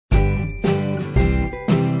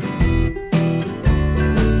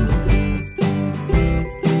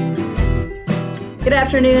Good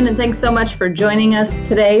afternoon, and thanks so much for joining us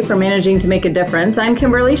today for Managing to Make a Difference. I'm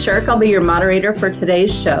Kimberly Shirk. I'll be your moderator for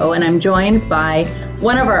today's show, and I'm joined by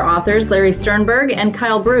one of our authors, Larry Sternberg, and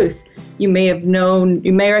Kyle Bruce. You may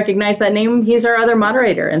recognize that name. He's our other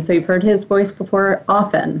moderator, and so you've heard his voice before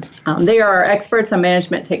often. They are our experts on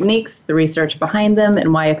management techniques, the research behind them,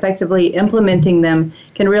 and why effectively implementing them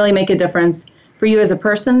can really make a difference for you as a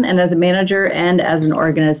person and as a manager and as an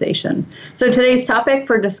organization. So today's topic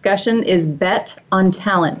for discussion is bet on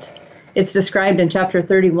talent. It's described in Chapter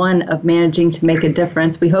 31 of Managing to Make a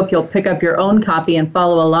Difference. We hope you'll pick up your own copy and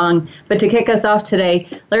follow along. But to kick us off today,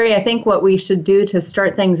 Larry, I think what we should do to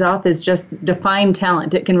start things off is just define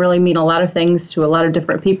talent. It can really mean a lot of things to a lot of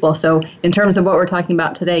different people. So in terms of what we're talking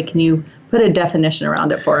about today, can you put a definition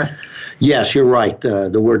around it for us? Yes, you're right.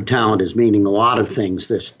 The word talent is meaning a lot of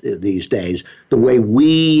things these days. The way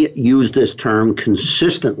we use this term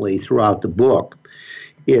consistently throughout the book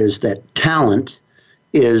is that talent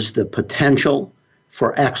is the potential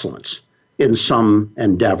for excellence in some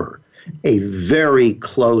endeavor. A very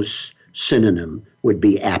close synonym would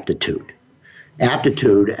be aptitude.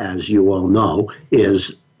 Aptitude, as you all know,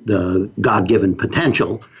 is the God-given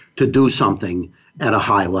potential to do something at a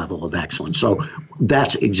high level of excellence. So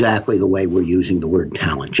that's exactly the way we're using the word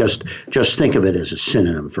talent. Just think of it as a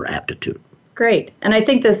synonym for aptitude. Great. And I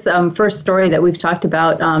think this first story that we've talked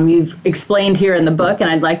about, you've explained here in the book, and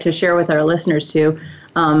I'd like to share with our listeners too,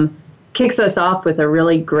 kicks us off with a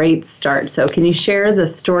really great start. So can you share the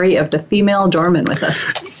story of the female doorman with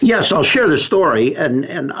us? Yes, I'll share the story.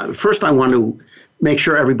 And first I want to make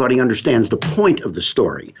sure everybody understands the point of the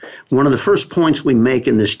story. One of the first points we make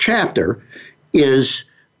in this chapter is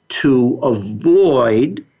to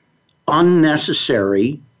avoid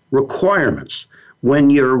unnecessary requirements. When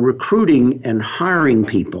you're recruiting and hiring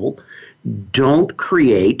people, don't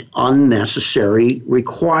create unnecessary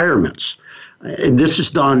requirements. And this is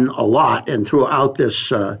done a lot, and throughout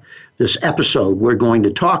this episode, we're going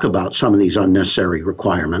to talk about some of these unnecessary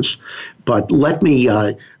requirements. But let me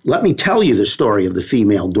tell you the story of the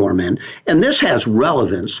female doorman, and this has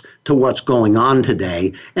relevance to what's going on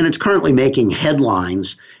today, and it's currently making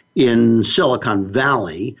headlines in Silicon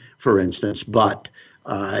Valley, for instance, but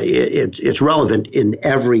it's relevant in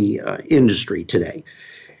every industry today.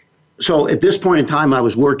 So at this point in time, I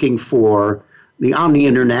was working for the Omni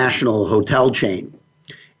International hotel chain,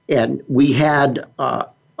 and we had a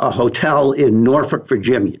hotel in Norfolk,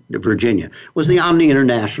 Virginia. It was the Omni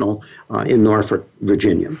International in Norfolk,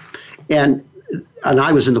 Virginia. And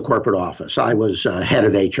I was in the corporate office. I was head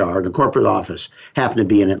of HR. The corporate office happened to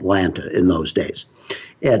be in Atlanta in those days.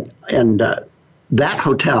 And that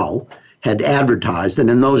hotel had advertised, and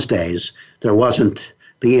in those days, there wasn't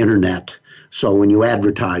the internet. So when you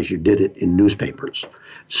advertise, you did it in newspapers.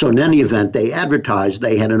 So in any event, they advertised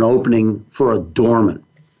they had an opening for a doorman.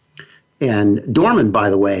 And doormen, by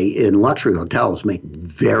the way, in luxury hotels make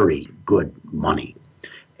very good money.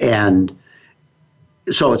 And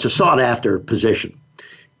so it's a sought-after position.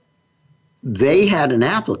 They had an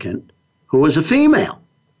applicant who was a female.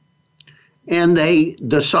 And they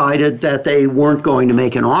decided that they weren't going to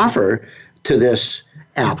make an offer to this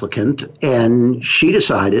applicant, and she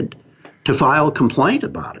decided to file a complaint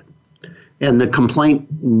about it. And the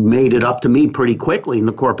complaint made it up to me pretty quickly in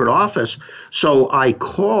the corporate office. So I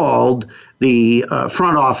called the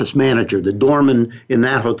front office manager, the doorman in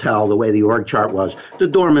that hotel, the way the org chart was. The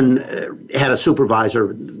doorman had a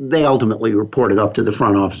supervisor. They ultimately reported up to the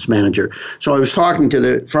front office manager. So I was talking to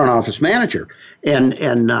the front office manager,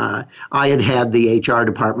 and I had the HR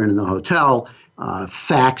department in the hotel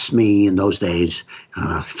fax me in those days,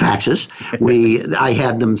 faxes. I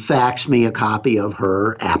had them fax me a copy of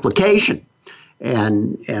her application.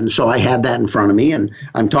 And so I had that in front of me, and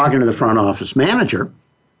I'm talking to the front office manager,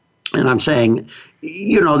 and I'm saying,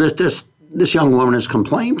 you know, this young woman has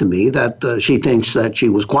complained to me that she thinks that she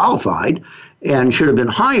was qualified and should have been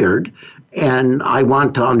hired, and I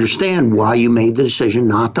want to understand why you made the decision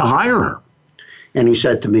not to hire her. And he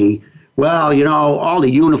said to me, well, you know, all the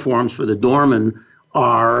uniforms for the doorman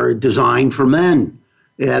are designed for men,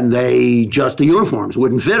 and the uniforms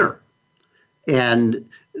wouldn't fit her. And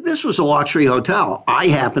this was a luxury hotel. I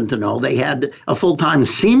happened to know they had a full-time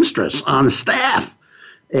seamstress on staff.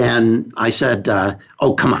 And I said,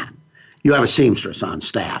 oh, come on. You have a seamstress on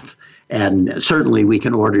staff. And certainly we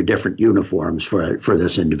can order different uniforms for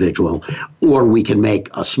this individual, or we can make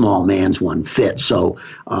a small man's one fit. So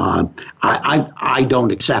I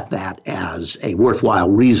don't accept that as a worthwhile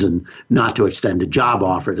reason not to extend a job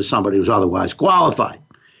offer to somebody who's otherwise qualified.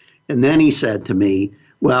 And then he said to me,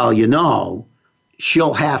 well, you know,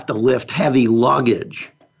 she'll have to lift heavy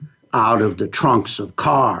luggage out of the trunks of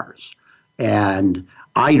cars. And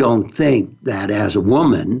I don't think that as a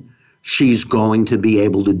woman, she's going to be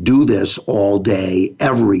able to do this all day,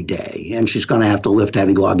 every day. And she's going to have to lift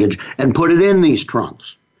heavy luggage and put it in these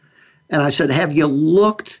trunks. And I said, have you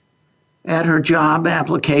looked at her job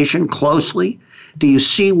application closely? Do you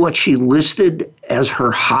see what she listed as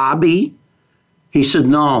her hobby? He said,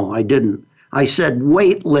 no, I didn't. I said,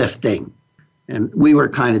 weightlifting. And we were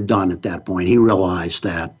kind of done at that point. He realized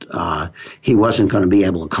that he wasn't going to be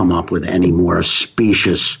able to come up with any more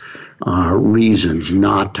specious reasons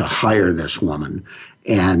not to hire this woman.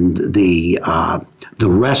 And the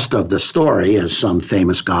rest of the story, as some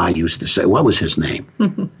famous guy used to say, what was his name?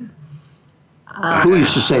 Who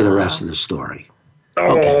used to say the rest of the story?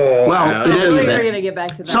 Okay. Well, in any event, going to get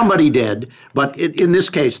back to that. Somebody did. But in this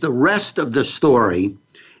case, the rest of the story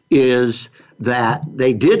is that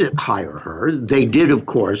they did hire her. They did, of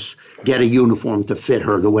course, get a uniform to fit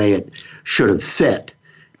her the way it should have fit.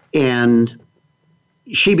 And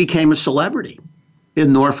she became a celebrity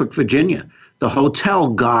in Norfolk, Virginia. The hotel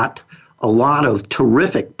got a lot of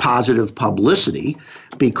terrific positive publicity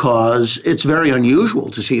because it's very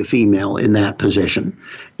unusual to see a female in that position.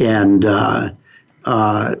 And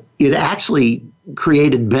it actually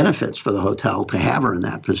created benefits for the hotel to have her in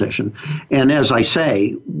that position. And as I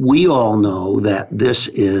say, we all know that this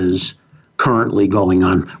is currently going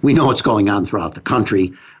on. We know it's going on throughout the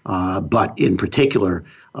country, but in particular,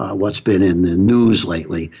 what's been in the news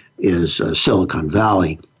lately is Silicon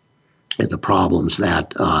Valley and the problems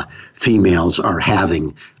that females are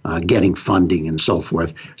having getting funding and so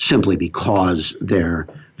forth simply because they're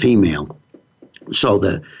female. So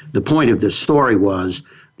the point of this story was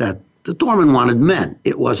that the doorman wanted men.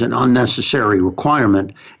 It was an unnecessary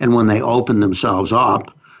requirement. And when they opened themselves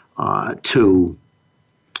up to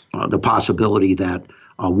the possibility that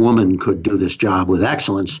a woman could do this job with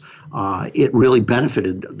excellence, it really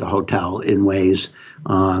benefited the hotel in ways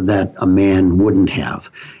that a man wouldn't have.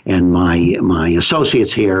 And my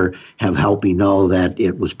associates here have helped me know that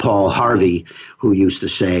it was Paul Harvey who used to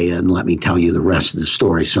say, and let me tell you the rest of the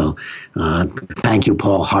story. So thank you,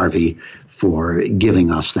 Paul Harvey, for giving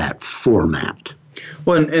us that format.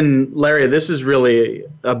 Well, and Larry, this is really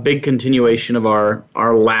a big continuation of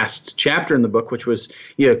our last chapter in the book, which was,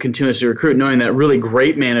 continuously recruit, knowing that really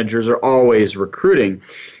great managers are always recruiting.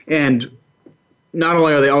 And not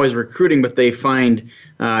only are they always recruiting, but they find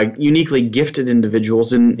uniquely gifted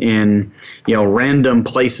individuals in random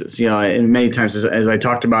places. And many times, as I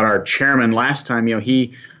talked about our chairman last time,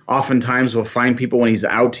 he oftentimes will find people when he's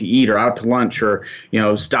out to eat or out to lunch or,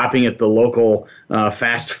 stopping at the local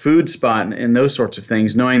fast food spot and those sorts of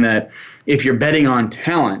things, knowing that if you're betting on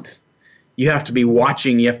talent, you have to be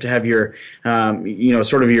watching, you have to have your,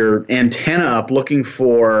 sort of your antenna up looking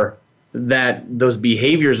for those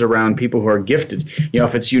behaviors around people who are gifted.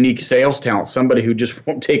 If it's unique sales talent, somebody who just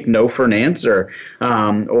won't take no for an answer,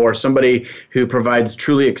 or somebody who provides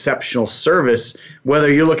truly exceptional service,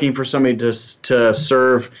 whether you're looking for somebody to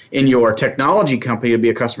serve in your technology company, to be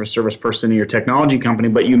a customer service person in your technology company,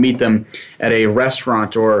 but you meet them at a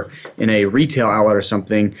restaurant or in a retail outlet or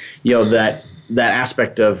something, that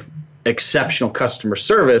aspect of exceptional customer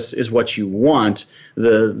service is what you want.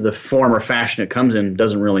 The form or fashion it comes in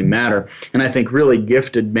doesn't really matter. And I think really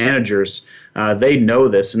gifted managers, they know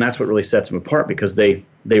this, and that's what really sets them apart, because they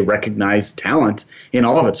recognize talent in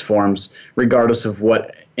all of its forms, regardless of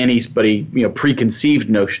what anybody preconceived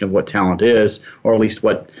notion of what talent is, or at least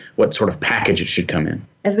what sort of package it should come in.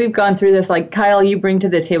 As we've gone through this, like Kyle, you bring to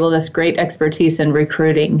the table this great expertise in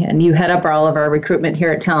recruiting, and you head up all of our recruitment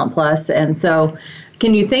here at Talent Plus. And so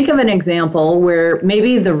can you think of an example where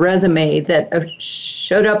maybe the resume that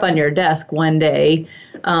showed up on your desk one day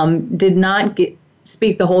did not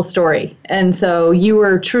speak the whole story? And so you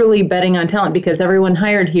were truly betting on talent, because everyone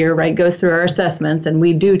hired here, right, goes through our assessments, and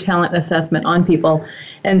we do talent assessment on people.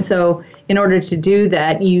 And so in order to do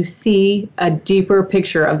that, you see a deeper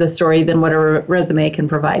picture of the story than what a resume can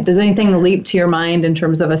provide. Does anything leap to your mind in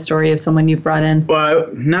terms of a story of someone you've brought in? Well,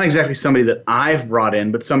 not exactly somebody that I've brought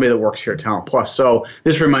in, but somebody that works here at Talent Plus. So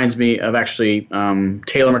this reminds me of actually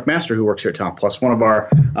Taylor McMaster, who works here at Talent Plus, one of our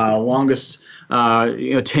longest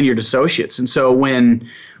tenured associates. And so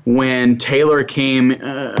when Taylor came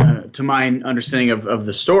to my understanding of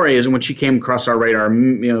the story, is when she came across our radar,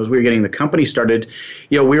 as we were getting the company started,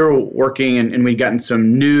 we were working and we'd gotten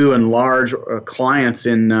some new and large clients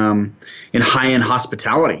in high-end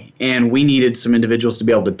hospitality, and we needed some individuals to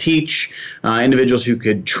be able to teach, individuals who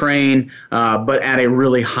could train, but at a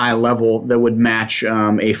really high level that would match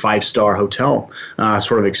a five-star hotel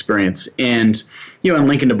sort of experience. And in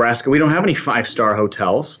Lincoln, Nebraska, we don't have any five-star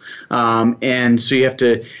hotels, and so you have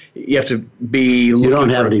to be looking. You don't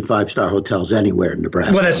have any 5-star hotels anywhere in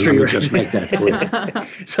Nebraska. Well, that's true. Let me just make that clear.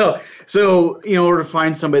 So in order to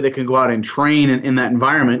find somebody that can go out and train in that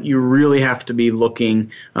environment, you really have to be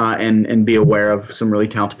looking and be aware of some really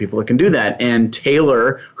talented people that can do that. And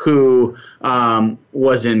Taylor, who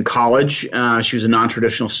was in college, she was a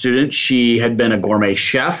non-traditional student. She had been a gourmet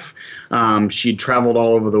chef. She'd traveled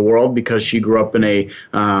all over the world because she grew up in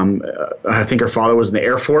I think her father was in the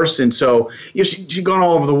Air Force. And so she'd gone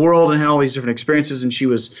all over the world and had all these different experiences. And she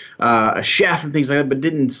was a chef and things like that, but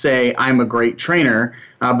didn't say, I'm a great trainer.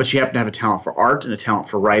 But she happened to have a talent for art and a talent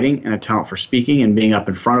for writing and a talent for speaking and being up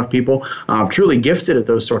in front of people. Truly gifted at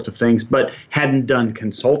those sorts of things, but hadn't done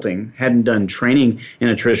consulting, hadn't done training in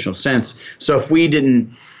a traditional sense. So if we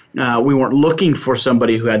weren't looking for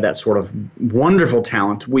somebody who had that sort of wonderful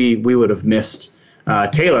talent, we would have missed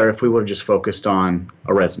Taylor if we would have just focused on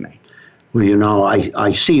a resume. Well,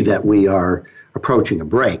 I see that we are approaching a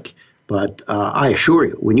break, but I assure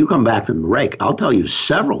you, when you come back from the break, I'll tell you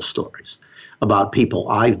several stories about people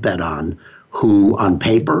I've bet on who, on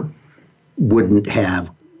paper, wouldn't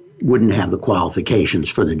have the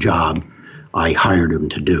qualifications for the job I hired them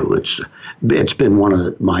to do. It's been one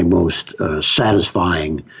of my most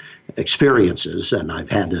satisfying experiences, and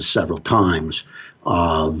I've had this several times,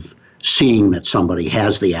 of seeing that somebody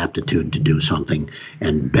has the aptitude to do something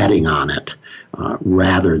and betting on it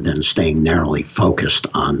rather than staying narrowly focused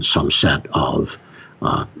on some set of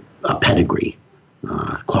a pedigree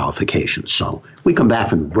qualifications. So if we come back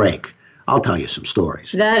from the break, I'll tell you some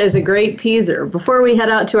stories. That is a great teaser. Before we head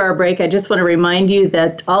out to our break, I just want to remind you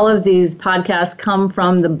that all of these podcasts come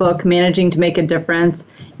from the book, Managing to Make a Difference.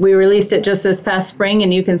 We released it just this past spring,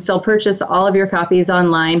 and you can still purchase all of your copies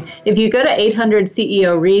online. If you go to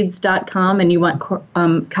 800ceoreads.com and you want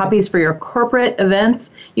copies for your corporate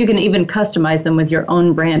events, you can even customize them with your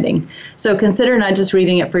own branding. So consider not just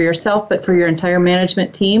reading it for yourself, but for your entire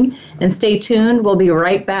management team. And stay tuned. We'll be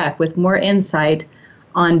right back with more insight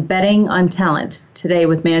on betting on talent today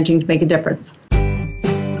with Managing to Make a Difference.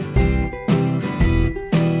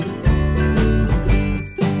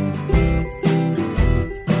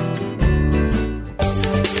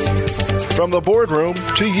 From the boardroom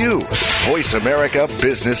to you, Voice America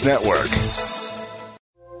Business Network.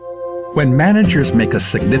 When managers make a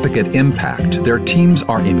significant impact, their teams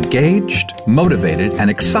are engaged, motivated, and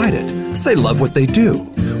excited. They love what they do.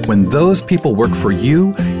 When those people work for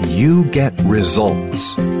you, you get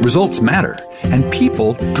results. Results matter, and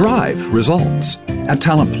people drive results. At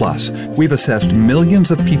Talent Plus, we've assessed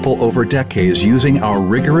millions of people over decades using our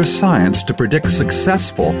rigorous science to predict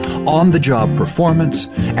successful on-the-job performance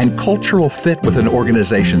and cultural fit with an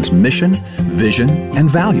organization's mission, vision,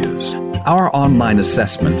 and values. Our online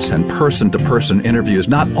assessments and person-to-person interviews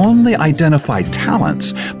not only identify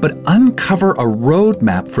talents, but uncover a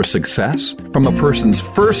roadmap for success from a person's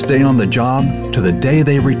first day on the job to the day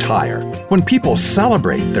they retire. When people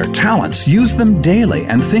celebrate their talents, use them daily,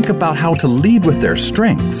 and think about how to lead with their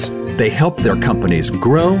strengths, they help their companies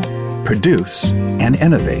grow, produce, and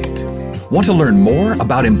innovate. Want to learn more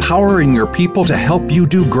about empowering your people to help you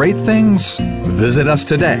do great things? Visit us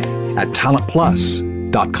today at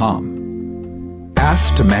talentplus.com.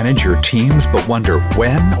 Asked to manage your teams but wonder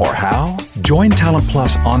when or how? Join Talent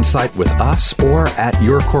Plus on-site with us or at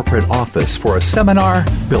your corporate office for a seminar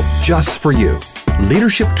built just for you.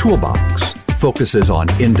 Leadership Toolbox focuses on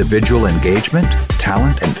individual engagement,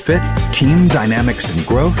 talent and fit, team dynamics and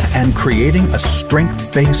growth, and creating a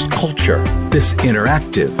strength-based culture. This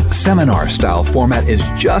interactive, seminar-style format is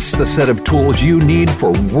just the set of tools you need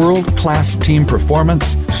for world-class team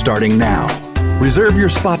performance starting now. Reserve your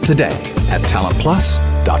spot today at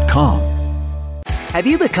talentplus.com. Have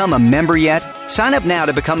you become a member yet? Sign up now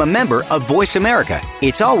to become a member of Voice America.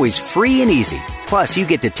 It's always free and easy. Plus, you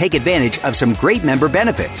get to take advantage of some great member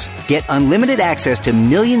benefits. Get unlimited access to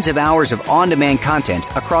millions of hours of on-demand content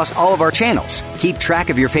across all of our channels. Keep track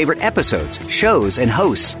of your favorite episodes, shows, and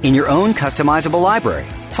hosts in your own customizable library.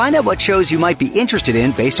 Find out what shows you might be interested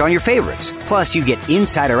in based on your favorites. Plus, you get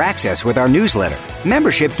insider access with our newsletter.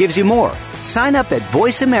 Membership gives you more. Sign up at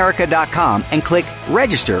voiceamerica.com and click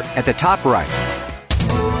Register at the top right.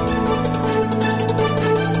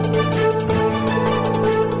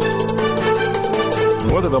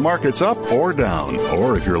 Whether the market's up or down,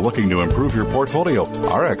 or if you're looking to improve your portfolio,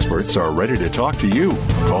 our experts are ready to talk to you.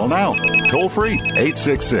 Call now. Toll free,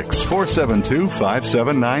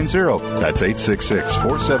 866-472-5790. That's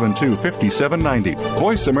 866-472-5790.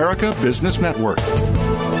 Voice America Business Network.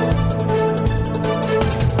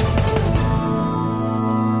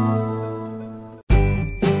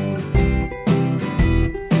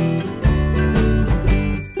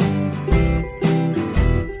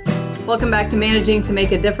 Welcome back to Managing to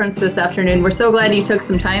Make a Difference this afternoon. We're so glad you took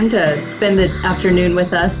some time to spend the afternoon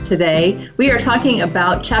with us today. We are talking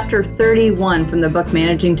about Chapter 31 from the book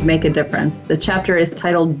Managing to Make a Difference. The chapter is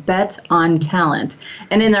titled Bet on Talent.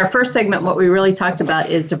 And in our first segment, what we really talked about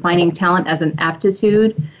is defining talent as an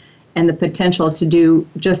aptitude and the potential to do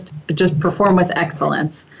just perform with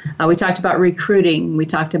excellence. We talked about recruiting. We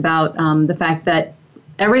talked about the fact that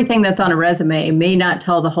everything that's on a resume may not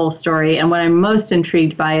tell the whole story. And what I'm most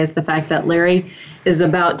intrigued by is the fact that Larry is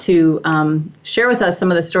about to share with us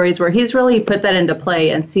some of the stories where he's really put that into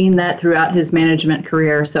play and seen that throughout his management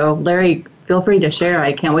career. So Larry, feel free to share.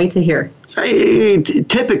 I can't wait to hear.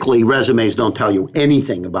 Typically, resumes don't tell you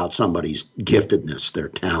anything about somebody's giftedness, their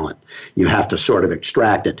talent. You have to sort of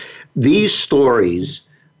extract it. These stories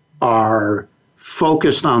are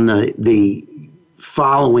focused on the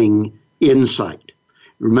following insight.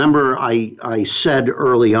 Remember, I said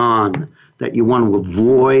early on that you want to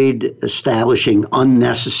avoid establishing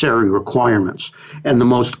unnecessary requirements. And the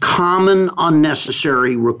most common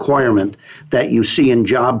unnecessary requirement that you see in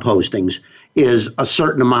job postings is a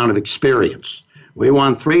certain amount of experience. We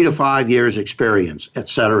want 3 to 5 years experience, et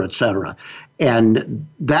cetera, et cetera. And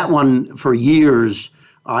that one, for years,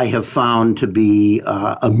 I have found to be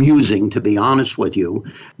amusing, to be honest with you,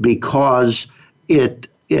 because it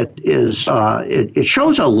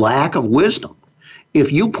shows a lack of wisdom.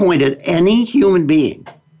 If you point at any human being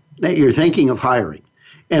that you're thinking of hiring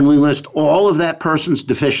and we list all of that person's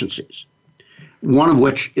deficiencies, one of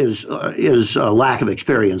which is a lack of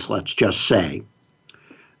experience, let's just say,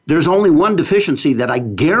 there's only one deficiency that I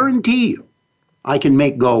guarantee you I can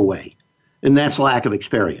make go away, and that's lack of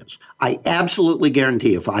experience. I absolutely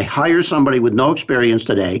guarantee if I hire somebody with no experience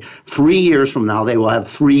today, 3 years from now, they will have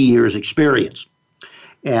 3 years experience.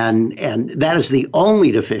 And that is the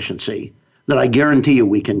only deficiency that I guarantee you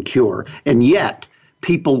we can cure. And yet,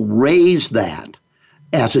 people raise that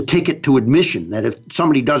as a ticket to admission, that if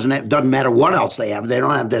somebody doesn't matter what else they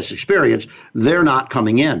don't have this experience, they're not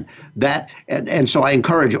coming in. And so I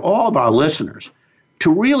encourage all of our listeners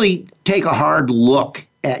to really take a hard look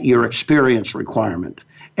at your experience requirement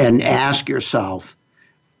and ask yourself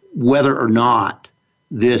whether or not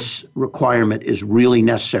this requirement is really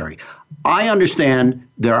necessary. I understand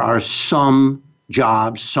there are some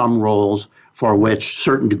jobs, some roles for which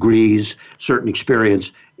certain degrees, certain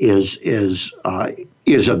experience is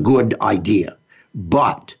a good idea.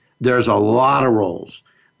 But there's a lot of roles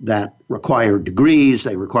that require degrees,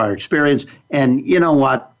 they require experience. And you know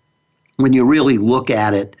what? When you really look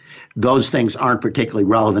at it, those things aren't particularly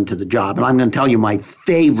relevant to the job. And I'm going to tell you my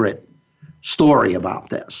favorite story about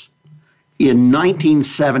this. In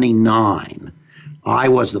 1979, I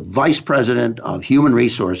was the vice president of human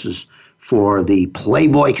resources for the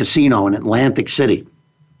Playboy Casino in Atlantic City.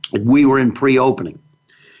 We were in pre-opening,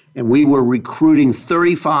 and we were recruiting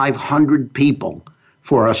 3,500 people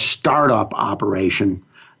for a startup operation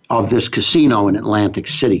of this casino in Atlantic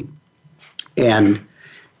City. And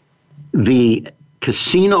the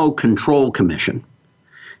Casino Control Commission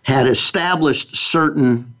had established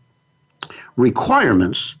certain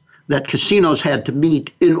requirements that casinos had to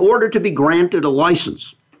meet in order to be granted a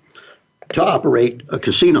license to operate a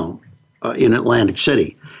casino in Atlantic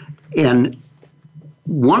City. And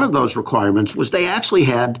one of those requirements was they actually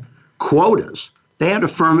had quotas. They had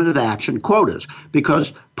affirmative action quotas,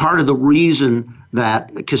 because part of the reason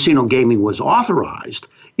that casino gaming was authorized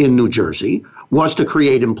in New Jersey was to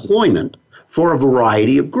create employment for a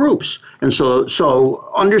variety of groups. And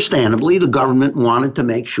so understandably, the government wanted to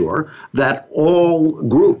make sure that all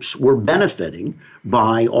groups were benefiting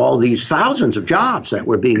by all these thousands of jobs that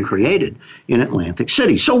were being created in Atlantic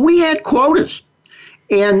City. So we had quotas.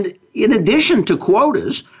 And in addition to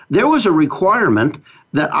quotas, there was a requirement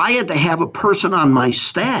that I had to have a person on my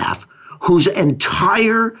staff whose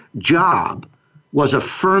entire job was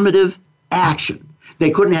affirmative action. They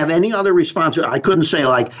couldn't have any other responsibility. I couldn't say,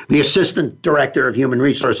 like, the assistant director of human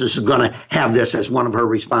resources is going to have this as one of her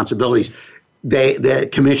responsibilities. The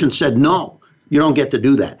commission said, no, you don't get to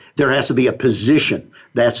do that. There has to be a position.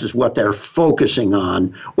 That's what they're focusing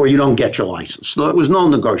on, or you don't get your license. So there was no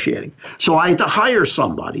negotiating. So I had to hire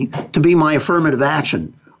somebody to be my affirmative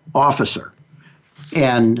action officer.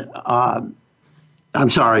 And I'm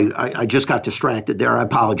sorry, I just got distracted there. I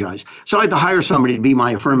apologize. So I had to hire somebody to be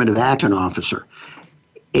my affirmative action officer.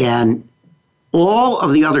 And all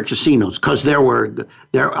of the other casinos, because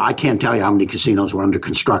I can't tell you how many casinos were under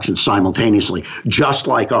construction simultaneously, just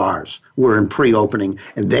like ours, were in pre-opening,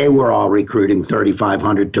 and they were all recruiting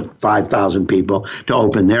 3,500 to 5,000 people to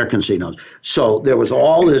open their casinos. So there was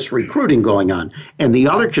all this recruiting going on. And the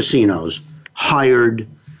other casinos hired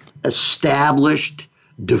established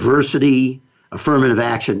diversity, affirmative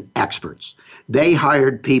action experts. They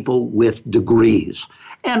hired people with degrees,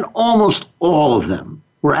 and almost all of them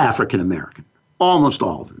were African American, almost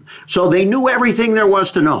all of them. So they knew everything there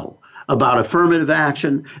was to know about affirmative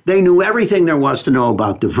action. They knew everything there was to know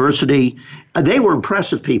about diversity. They were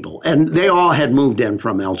impressive people, and they all had moved in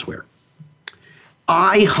from elsewhere.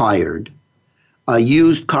 I hired a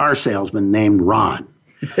used car salesman named Ron.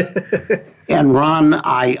 And Ron,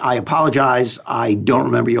 I apologize, I don't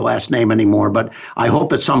remember your last name anymore, but I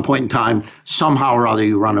hope at some point in time, somehow or other,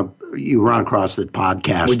 you run across the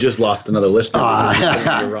podcast. We just lost another listener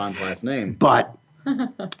because Ron's last name. But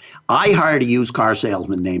I hired a used car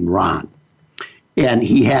salesman named Ron, and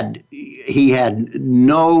he had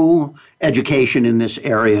no education in this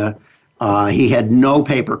area. He had no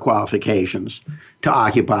paper qualifications to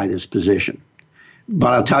occupy this position.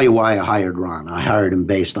 But I'll tell you why I hired Ron. I hired him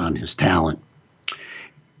based on his talent.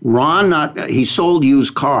 Ron, he sold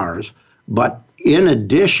used cars, but in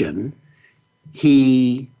addition,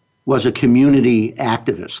 he was a community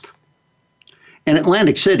activist. And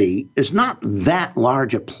Atlantic City is not that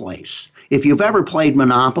large a place. If you've ever played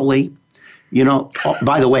Monopoly, you know,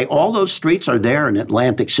 by the way, all those streets are there in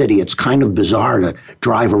Atlantic City. It's kind of bizarre to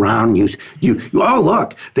drive around. Oh,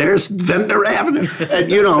 look, there's Venter Avenue.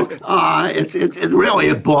 And, you know, it's really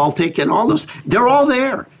a Baltic and all those. They're all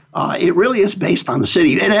there. It really is based on the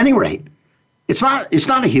city. At any rate, it's not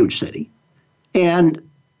a huge city. And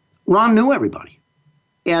Ron knew everybody.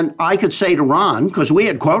 And I could say to Ron, because we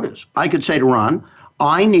had quotas, I could say to Ron,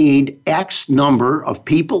 I need X number of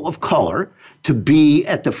people of color to be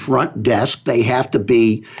at the front desk. They have to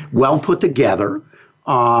be well put together,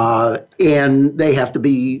 and they have to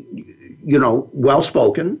be, you know, well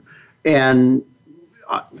spoken, and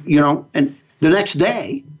and the next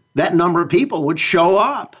day that number of people would show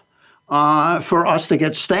up for us to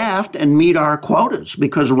get staffed and meet our quotas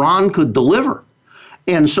because Ron could deliver.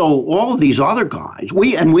 And so all of these other guys,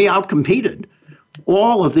 we outcompeted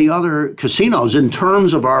all of the other casinos in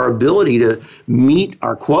terms of our ability to meet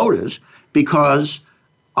our quotas, because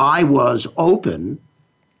I was open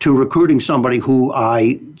to recruiting somebody who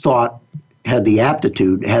I thought had the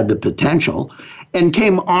aptitude, had the potential, and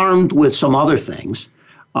came armed with some other things.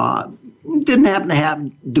 Didn't happen to have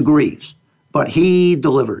degrees, but he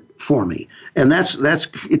delivered for me. And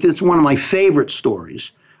it's one of my favorite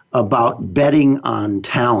stories about betting on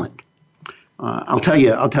talent. I'll tell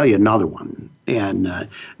you another one. And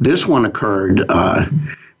this one occurred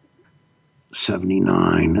 15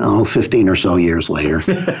 or so years later,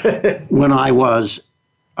 when I was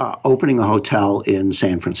opening a hotel in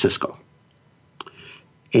San Francisco.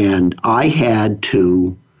 And I had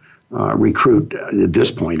to recruit, at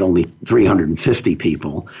this point, only 350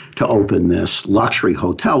 people to open this luxury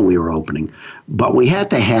hotel we were opening. But we had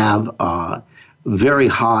to have a very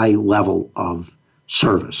high level of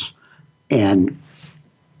service. And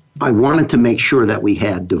I wanted to make sure that we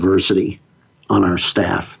had diversity on our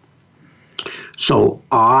staff. So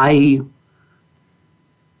I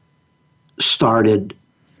started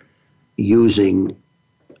using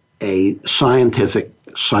a scientific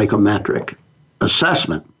psychometric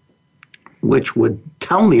assessment, which would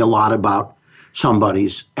tell me a lot about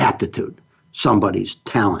somebody's aptitude, somebody's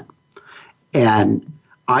talent. And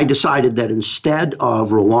I decided that instead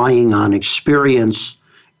of relying on experience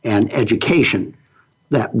and education,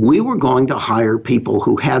 that we were going to hire people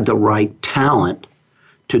who had the right talent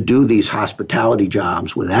to do these hospitality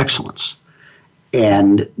jobs with excellence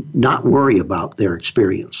and not worry about their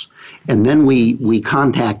experience. And then we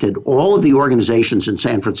contacted all of the organizations in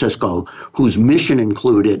San Francisco whose mission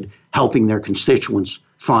included helping their constituents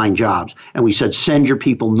find jobs. And we said, send your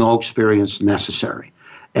people, no experience necessary.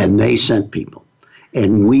 And they sent people.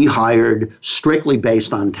 And we hired strictly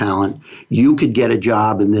based on talent. You could get a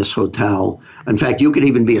job in this hotel. In fact, you could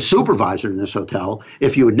even be a supervisor in this hotel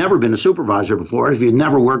if you had never been a supervisor before, if you'd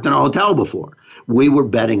never worked in a hotel before. We were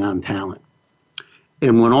betting on talent.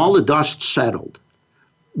 And when all the dust settled,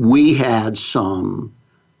 we had some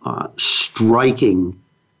striking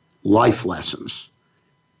life lessons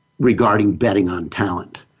regarding betting on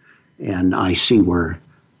talent. And I see we're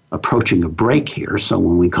approaching a break here. So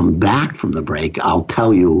when we come back from the break, I'll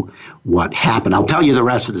tell you what happened. I'll tell you the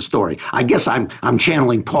rest of the story. I guess I'm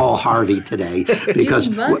channeling Paul Harvey today, because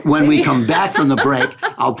when we come back from the break,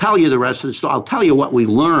 I'll tell you the rest of the story. I'll tell you what we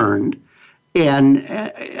learned.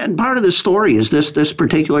 And part of the story is this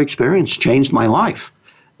particular experience changed my life.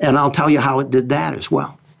 And I'll tell you how it did that as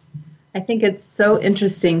well. I think it's so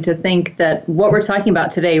interesting to think that what we're talking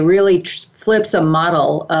about today really flips a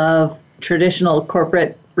model of traditional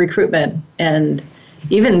corporate recruitment and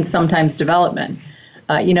even sometimes development.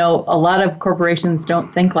 A lot of corporations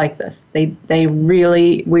don't think like this.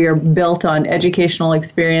 We are built on educational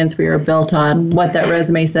experience. We are built on what that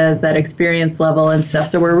resume says, that experience level and stuff.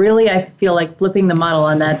 So we're really, I feel like, flipping the model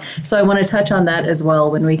on that. So I want to touch on that as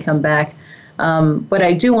well when we come back. What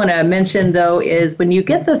I do want to mention, though, is when you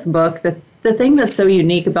get this book, the thing that's so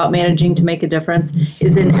unique about Managing to Make a Difference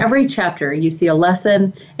is in every chapter you see a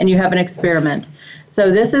lesson and you have an experiment.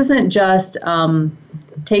 So this isn't just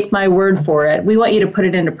take my word for it. We want you to put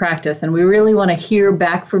it into practice, and we really want to hear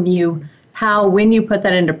back from you how, when you put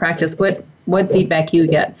that into practice, what feedback you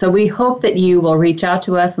get. So we hope that you will reach out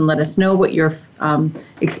to us and let us know what you're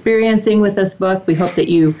experiencing with this book. We hope that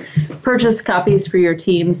you purchase copies for your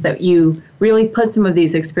teams, that you really put some of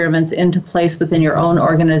these experiments into place within your own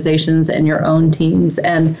organizations and your own teams.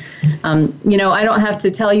 And, I don't have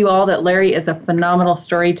to tell you all that Larry is a phenomenal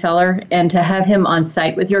storyteller, and to have him on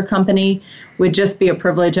site with your company would just be a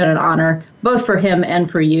privilege and an honor, both for him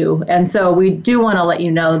and for you. And so we do want to let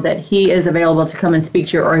you know that he is available to come and speak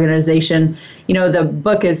to your organization. The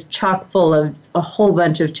book is chock full of a whole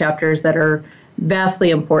bunch of chapters that are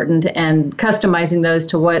vastly important, and customizing those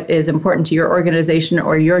to what is important to your organization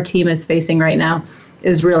or your team is facing right now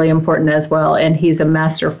is really important as well. And he's a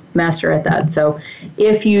master at that. So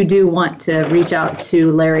if you do want to reach out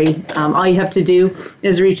to Larry, all you have to do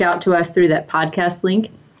is reach out to us through that podcast link.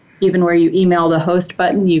 Even where you email the host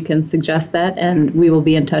button, you can suggest that, and we will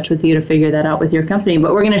be in touch with you to figure that out with your company.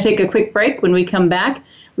 But we're going to take a quick break. When we come back,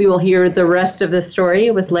 we will hear the rest of the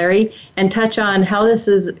story with Larry and touch on how this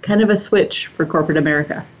is kind of a switch for corporate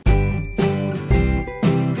America.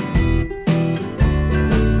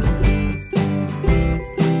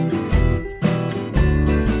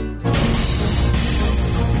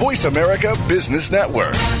 Voice America Business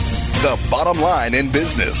Network, the bottom line in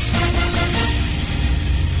business.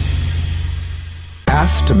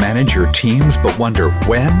 Asked to manage your teams but wonder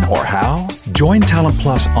when or how? Join Talent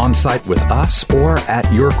Plus on-site with us or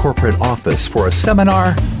at your corporate office for a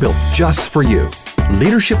seminar built just for you.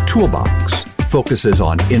 Leadership Toolbox focuses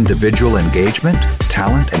on individual engagement,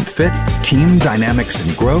 talent and fit, team dynamics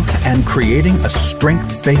and growth, and creating a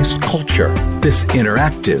strength-based culture. This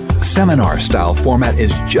interactive, seminar-style format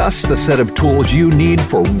is just the set of tools you need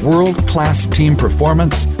for world-class team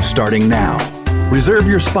performance starting now. Reserve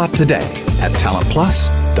your spot today at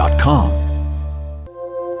talentplus.com.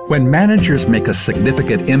 When managers make a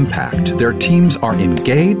significant impact, their teams are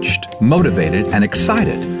engaged, motivated, and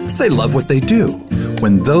excited. They love what they do.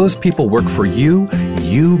 When those people work for you,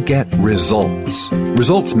 you get results.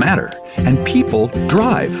 Results matter, and people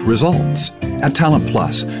drive results. At Talent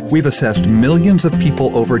Plus, we've assessed millions of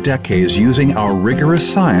people over decades using our rigorous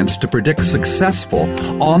science to predict successful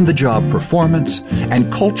on-the-job performance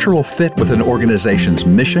and cultural fit with an organization's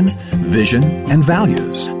mission, vision, and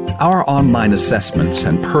values. Our online assessments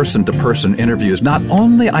and person-to-person interviews not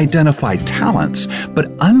only identify talents,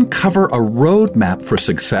 but uncover a roadmap for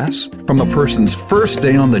success from a person's first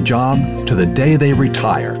day on the job to the day they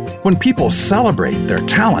retire. When people celebrate their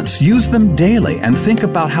talents, use them daily, and think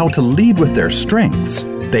about how to lead with their strengths,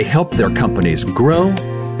 they help their companies grow,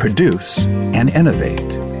 produce, and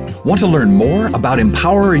innovate. Want to learn more about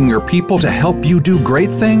empowering your people to help you do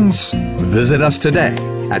great things? Visit us today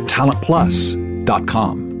at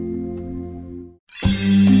talentplus.com.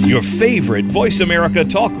 Your favorite Voice America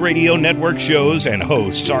Talk Radio Network shows and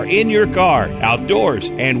hosts are in your car, outdoors,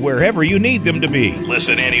 and wherever you need them to be.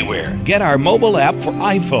 Listen anywhere. Get our mobile app for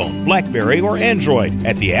iPhone, BlackBerry, or Android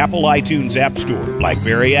at the Apple iTunes App Store,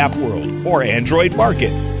 BlackBerry App World, or Android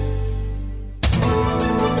Market.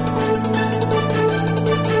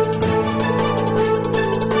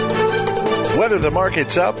 Whether the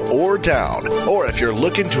market's up or down, or if you're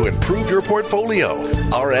looking to improve your portfolio,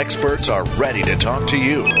 our experts are ready to talk to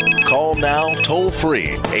you. Call now toll-free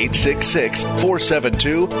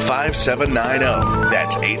 866-472-5790.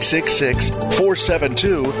 That's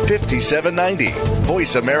 866-472-5790.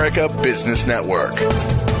 Voice America Business Network.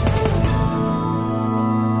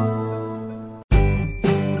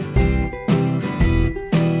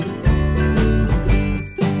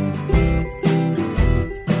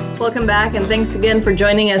 Welcome back, and thanks again for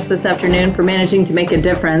joining us this afternoon for Managing to Make a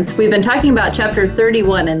Difference. We've been talking about Chapter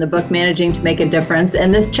 31 in the book Managing to Make a Difference,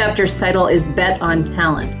 and this chapter's title is Bet on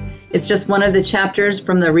Talent. It's just one of the chapters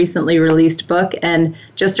from the recently released book, and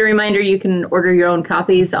just a reminder, you can order your own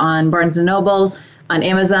copies on Barnes & Noble, on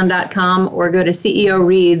Amazon.com, or go to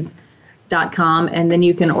ceoreads.com, and then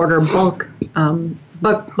you can order bulk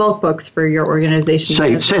books for your organization.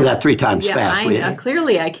 Say that 3 times fast.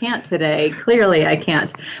 Clearly I can't today. Clearly I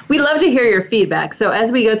can't. We love to hear your feedback. So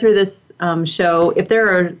as we go through this show, if there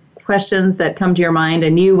are questions that come to your mind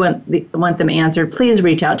and you want them answered, please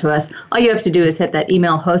reach out to us. All you have to do is hit that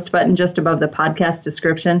email host button just above the podcast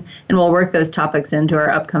description, and we'll work those topics into our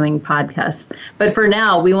upcoming podcasts. But for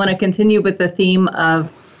now, we want to continue with the theme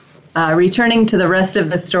of returning to the rest of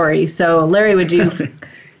the story. So, Larry, would you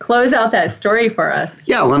close out that story for us?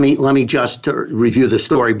 Yeah, let me just review the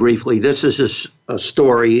story briefly. This is a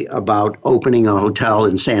story about opening a hotel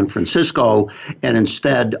in San Francisco, and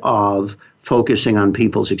instead of focusing on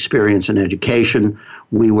people's experience and education,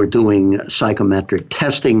 we were doing psychometric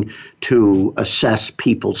testing to assess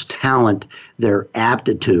people's talent, their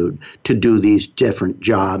aptitude to do these different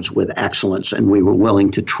jobs with excellence, and we were willing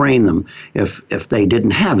to train them if they didn't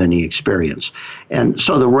have any experience. And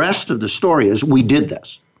so the rest of the story is we did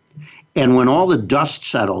this. And when all the dust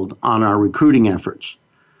settled on our recruiting efforts,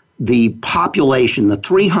 the population, the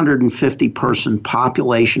 350-person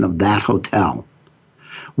population of that hotel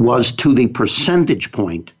was to the percentage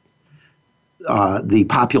point the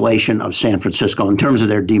population of San Francisco in terms of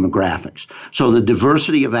their demographics. So the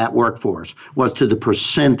diversity of that workforce was to the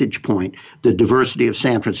percentage point the diversity of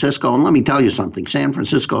San Francisco. And let me tell you something, San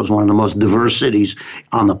Francisco is one of the most diverse cities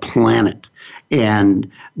on the planet.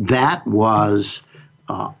 And that was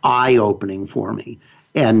eye-opening for me.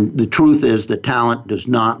 And the truth is that talent does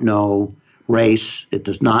not know race, it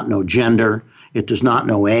does not know gender, it does not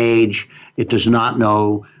know age, it does not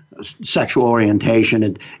know sexual orientation,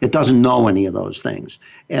 it doesn't know any of those things,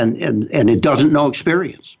 and it doesn't know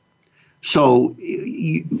experience. So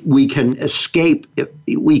we can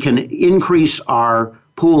we can increase our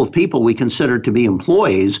pool of people we consider to be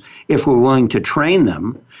employees if we're willing to train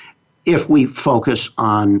them, if we focus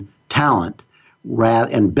on talent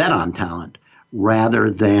and bet on talent rather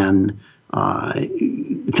than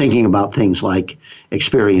thinking about things like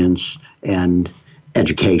experience and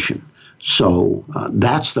education. So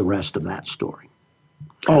that's the rest of that story.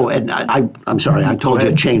 Oh, and I'm sorry, I told you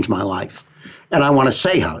it changed my life. And I want to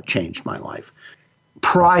say how it changed my life.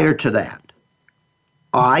 Prior to that,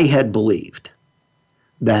 I had believed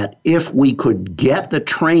that if we could get the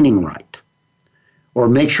training right, or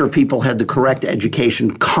make sure people had the correct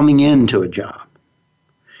education coming into a job,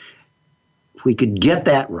 if we could get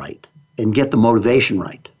that right and get the motivation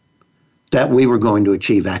right, that we were going to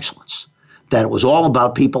achieve excellence. That it was all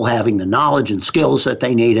about people having the knowledge and skills that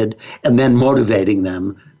they needed and then motivating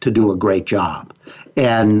them to do a great job.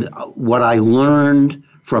 And what I learned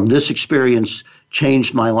from this experience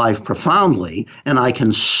changed my life profoundly, and I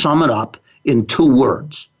can sum it up in 2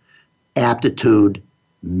 words. Aptitude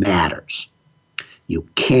matters. You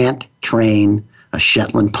can't train a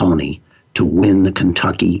Shetland pony to win the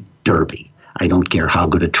Kentucky Derby. I don't care how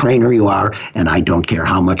good a trainer you are, and I don't care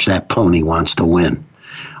how much that pony wants to win.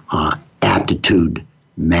 Aptitude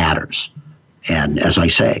matters. And as I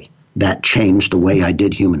say, that changed the way I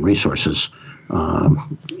did human resources,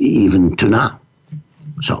 even to now.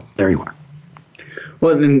 So there you are.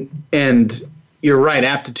 Well, and you're right,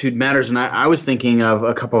 aptitude matters. And I was thinking of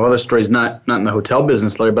a couple of other stories, not in the hotel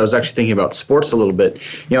business, Larry, but I was actually thinking about sports a little bit.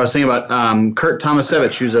 I was thinking about Kurt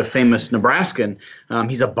Tomasevich, who's a famous Nebraskan.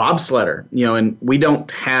 He's a bobsledder, and we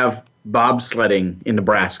don't have bobsledding in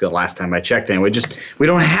Nebraska last time I checked. Anyway, we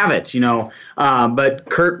don't have it, But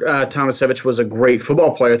Kurt Tomasevich was a great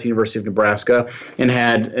football player at the University of Nebraska and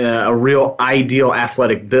had a real ideal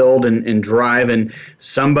athletic build and drive. And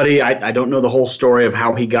somebody, I don't know the whole story of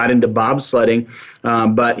how he got into bobsledding,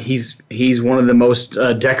 but he's one of the most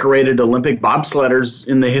decorated Olympic bobsledders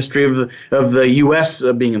in the history of the U.S.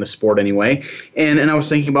 Being in the sport anyway. And I was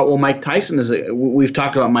thinking about, Mike Tyson we've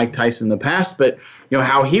talked about Mike Tyson in the past, but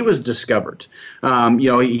how he was discovered.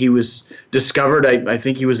 He was discovered. I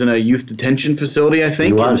think he was in a youth detention facility. I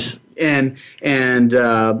think he was, and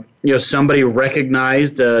somebody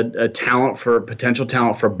recognized a potential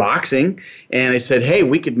talent for boxing, and they said, "Hey,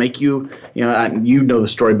 we could make you. You know the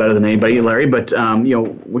story better than anybody, Larry. But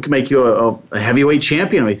we could make you a heavyweight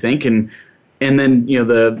champion. I think." And then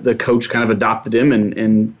the coach kind of adopted him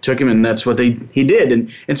and took him, and that's what he did.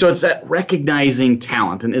 And so it's that recognizing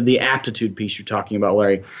talent and the aptitude piece you're talking about,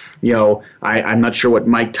 Larry. I'm not sure what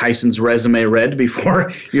Mike Tyson's resume read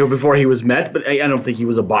before he was met, but I don't think he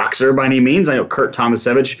was a boxer by any means. I know Kurt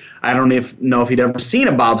Tomasevich, I don't know if he'd ever seen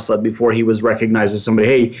a bobsled before he was recognized as somebody.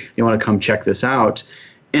 Hey, you want to come check this out?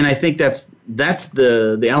 And I think that's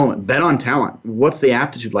the element. Bet on talent. What's the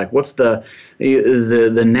aptitude like? What's the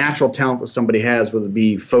natural talent that somebody has, whether it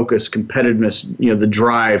be focus, competitiveness, the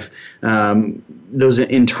drive, those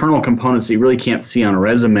internal components that you really can't see on a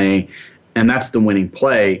resume, and that's the winning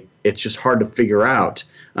play. It's just hard to figure out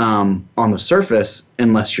on the surface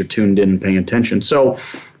unless you're tuned in and paying attention. So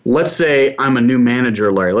let's say I'm a new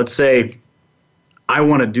manager, Larry. Let's say I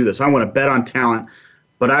want to do this. I want to bet on talent,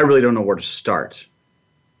 but I really don't know where to start.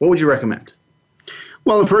 What would you recommend?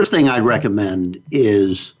 Well, the first thing I'd recommend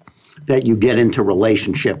is that you get into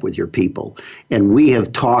relationship with your people. And we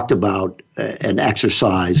have talked about an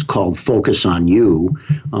exercise called Focus on You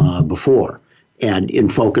before. And in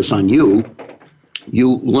Focus on You,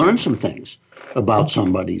 you learn some things about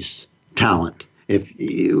somebody's talent.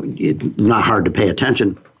 It's not hard to pay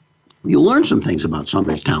attention. You learn some things about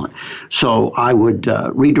somebody's talent. So I would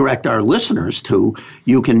redirect our listeners to,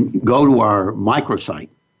 you can go to our microsite,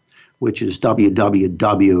 which is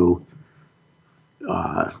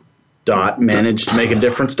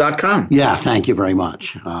www.managetomakeadifference.com. Yeah, thank you very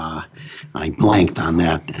much. I blanked on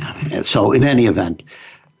that. So in any event,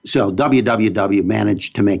 so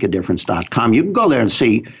www.managetomakeadifference.com. You can go there and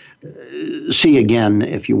see again,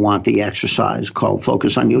 if you want, the exercise called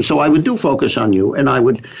Focus on You. So I would do Focus on You, and I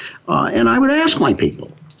would ask my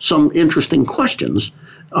people some interesting questions,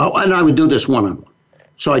 and I would do this one-on-one.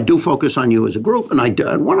 So I do Focus on You as a group, and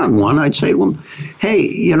one-on-one, I'd say to them,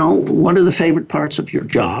 hey, what are the favorite parts of your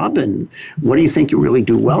job, and what do you think you really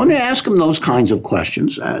do well? And I ask them those kinds of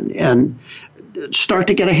questions, and start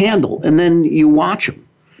to get a handle. And then you watch them,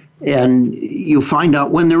 and you find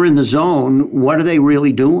out when they're in the zone, what are they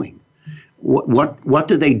really doing? What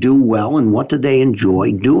do they do well, and what do they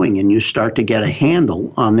enjoy doing? And you start to get a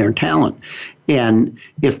handle on their talent. And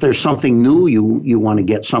if there's something new you want to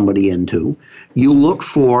get somebody into, you look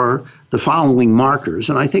for the following markers.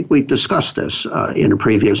 And I think we've discussed this in a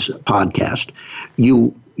previous podcast.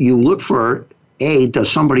 You look for, A,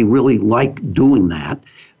 does somebody really like doing that?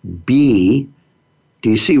 B, do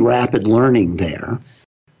you see rapid learning there?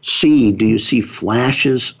 C, do you see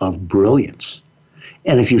flashes of brilliance?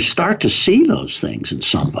 And if you start to see those things in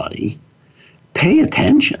somebody, pay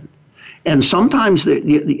attention. And sometimes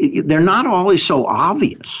they're not always so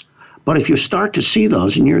obvious. But if you start to see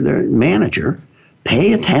those and you're their manager,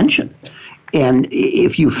 pay attention. And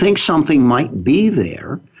if you think something might be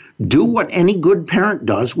there, do what any good parent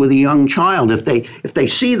does with a young child. If they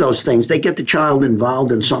see those things, they get the child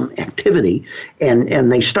involved in some activity,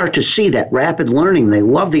 and they start to see that rapid learning. They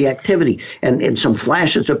love the activity and some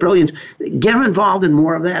flashes of brilliance. Get them involved in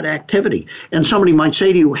more of that activity. And somebody might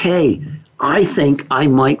say to you, hey, I think I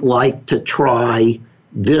might like to try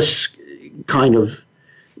this kind of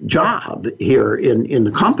job here in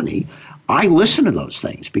the company. I listen to those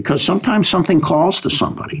things because sometimes something calls to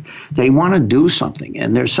somebody. They want to do something,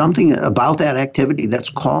 and there's something about that activity that's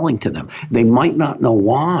calling to them. They might not know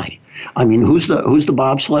why. I mean, who's the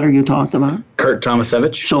bobsledder you talked about? Kurt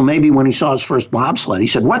Tomasevich. So maybe when he saw his first bobsled, he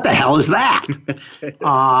said, "What the hell is that?"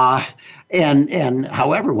 And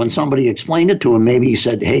however, when somebody explained it to him, maybe he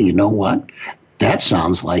said, "Hey, you know what? That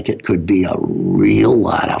sounds like it could be a real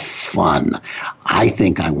lot of fun. I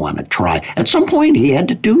think I want to try." At some point, he had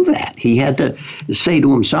to do that. He had to say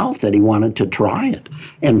to himself that he wanted to try it.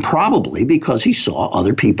 And probably because he saw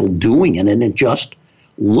other people doing it, and it just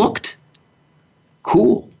looked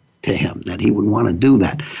cool to him that he would want to do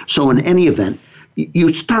that. So in any event,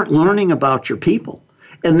 you start learning about your people.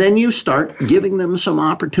 And then you start giving them some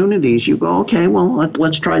opportunities. You go, okay, well,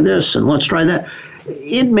 let's try this and let's try that.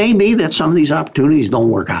 It may be that some of these opportunities don't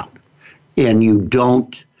work out, and you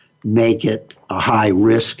don't make it a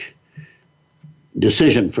high-risk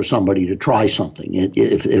decision for somebody to try something.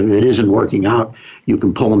 If it isn't working out, you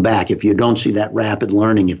can pull them back. If you don't see that rapid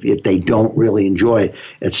learning, if they don't really enjoy it,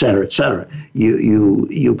 et cetera,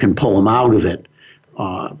 you can pull them out of it.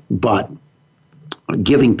 But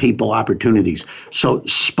giving people opportunities. So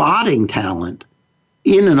spotting talent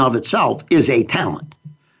in and of itself is a talent.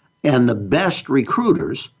 And the best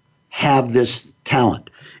recruiters have this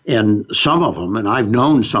talent. And some of them, and I've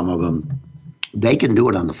known some of them, they can do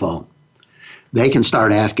it on the phone. They can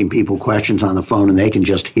start asking people questions on the phone, and they can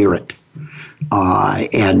just hear it.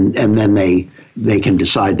 And then they can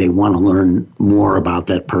decide they want to learn more about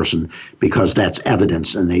that person because that's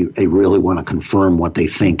evidence, and they really want to confirm what they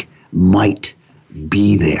think might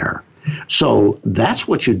be there. So that's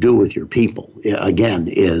what you do with your people. Again,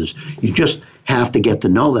 is you just have to get to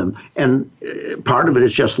know them. And part of it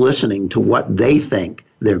is just listening to what they think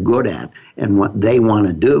they're good at and what they want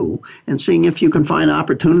to do, and seeing if you can find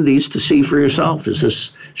opportunities to see for yourself,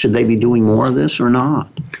 should they be doing more of this or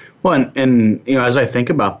not? Well, and as I think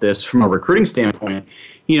about this from a recruiting standpoint,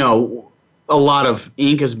 a lot of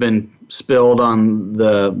ink has been spilled on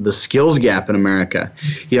the skills gap in America.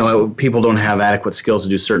 People don't have adequate skills to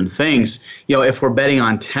do certain things. If we're betting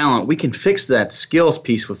on talent, we can fix that skills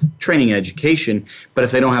piece with training and education, but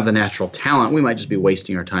if they don't have the natural talent, we might just be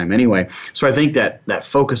wasting our time anyway. So I think that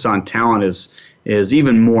focus on talent is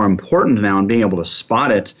even more important now, and being able to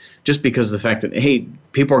spot it, just because of the fact that, hey,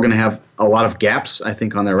 people are going to have a lot of gaps, I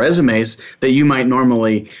think, on their resumes that you might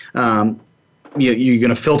normally you're going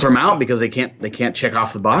to filter them out because they can't check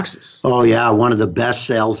off the boxes. Oh yeah, one of the best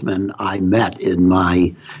salesmen I met in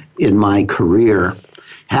my career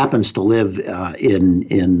happens to live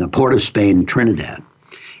in the port of Spain, Trinidad,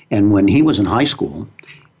 and when he was in high school,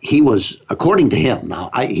 he was, according to him, now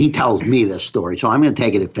he tells me this story, so I'm going to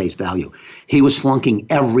take it at face value. He was flunking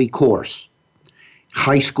every course.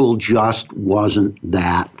 High school just wasn't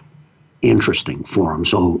that interesting for him,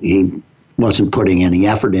 so he wasn't putting any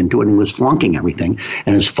effort into it and was flunking everything.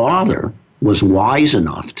 And his father was wise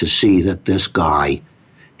enough to see that this guy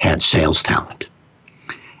had sales talent.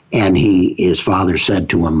 And his father said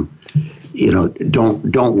to him,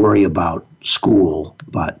 don't worry about school,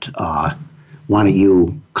 but why don't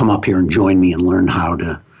you come up here and join me and learn how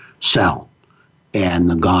to sell? And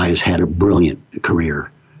the guy has had a brilliant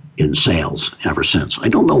career in sales ever since. I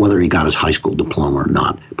don't know whether he got his high school diploma or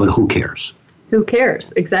not, but who cares? Who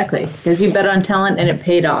cares? Exactly. Because you bet on talent and it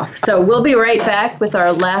paid off. So we'll be right back with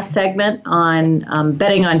our last segment on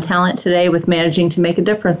betting on talent today with Managing to Make a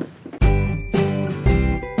Difference.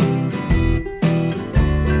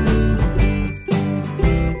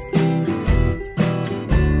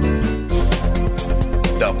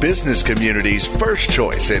 The business community's first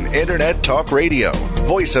choice in Internet Talk Radio.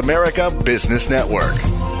 Voice America Business Network.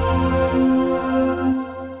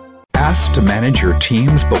 Asked to manage your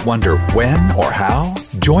teams but wonder when or how?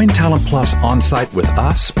 Join Talent Plus on-site with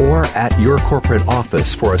us or at your corporate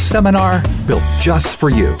office for a seminar built just for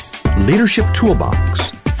you. Leadership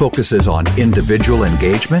Toolbox focuses on individual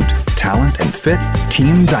engagement, talent and fit,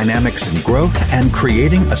 team dynamics and growth, and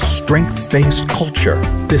creating a strength-based culture.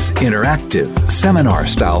 This interactive,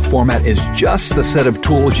 seminar-style format is just the set of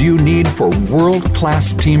tools you need for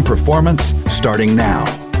world-class team performance starting now.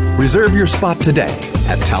 Reserve your spot today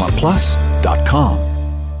at talentplus.com.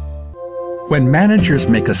 When managers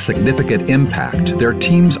make a significant impact, their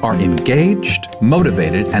teams are engaged,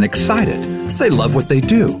 motivated, and excited. They love what they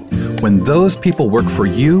do. When those people work for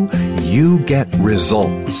you, you get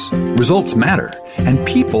results. Results matter, and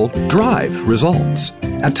people drive results.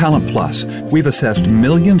 At Talent Plus, we've assessed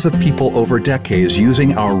millions of people over decades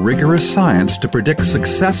using our rigorous science to predict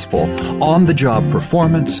successful on-the-job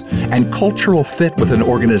performance and cultural fit with an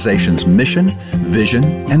organization's mission, vision,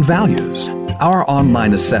 and values. Our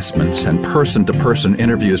online assessments and person-to-person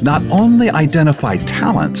interviews not only identify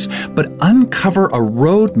talents, but uncover a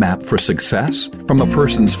roadmap for success from a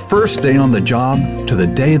person's first day on the job to the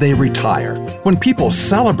day they retire. When people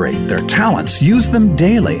celebrate their talents, use them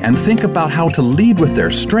daily, and think about how to lead with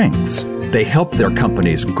their strengths, they help their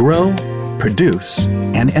companies grow, produce,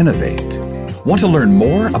 and innovate. Want to learn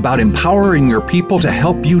more about empowering your people to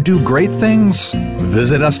help you do great things?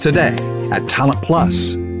 Visit us today at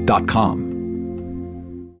talentplus.com.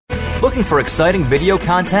 Looking for exciting video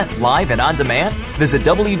content live and on demand? Visit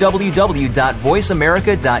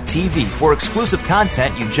www.voiceamerica.tv for exclusive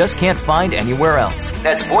content you just can't find anywhere else.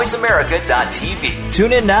 That's voiceamerica.tv.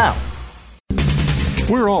 Tune in now.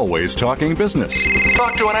 We're always talking business.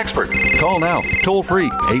 Talk to an expert. Call now, toll free,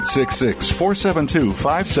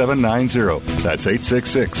 866-472-5790. That's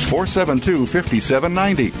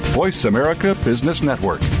 866-472-5790. Voice America Business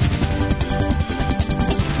Network.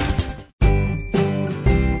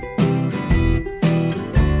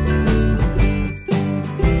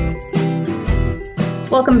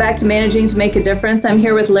 Welcome back to Managing to Make a Difference. I'm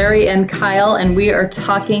here with Larry and Kyle, and we are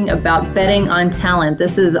talking about betting on talent.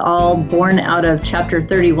 This is all born out of Chapter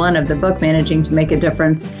 31 of the book, Managing to Make a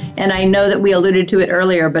Difference. And I know that we alluded to it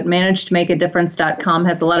earlier, but managetomakeadifference.com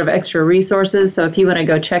has a lot of extra resources. So if you want to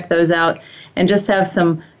go check those out and just have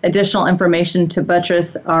some additional information to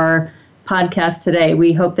buttress our podcast today,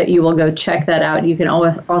 we hope that you will go check that out. You can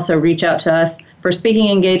also reach out to us for speaking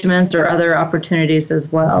engagements or other opportunities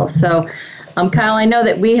as well. So Kyle, I know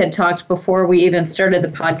that we had talked before we even started the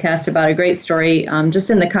podcast about a great story just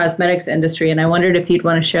in the cosmetics industry, and I wondered if you'd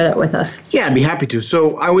want to share that with us. Yeah, I'd be happy to.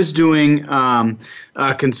 So I was doing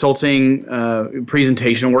consulting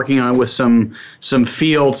presentation, working on with some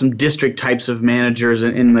field, some district types of managers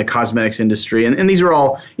in the cosmetics industry, and these are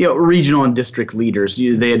all regional and district leaders.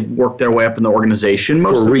 They had worked their way up in the organization.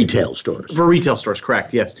 For retail stores. For retail stores,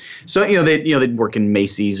 correct? Yes. So they'd work in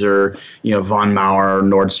Macy's or Von Maur or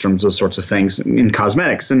Nordstrom's, those sorts of things. things in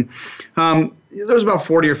cosmetics. And there was about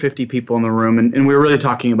 40 or 50 people in the room, and we were really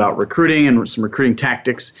talking about recruiting and some recruiting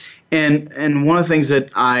tactics. And one of the things that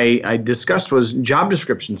I discussed was job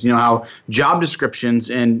descriptions. You know, how job descriptions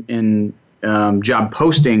and job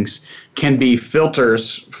postings can be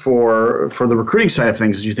filters for the recruiting side of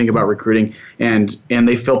things as you think about recruiting, and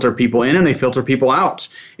they filter people in and they filter people out.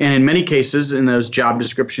 And in many cases, in those job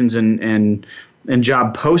descriptions and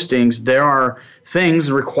job postings, there are things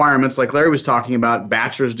and requirements like Larry was talking about,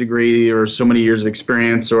 bachelor's degree or so many years of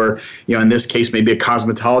experience, or, you know, in this case, maybe a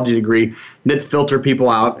cosmetology degree, that filter people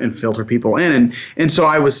out and filter people in. And so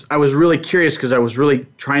I was really curious because I was really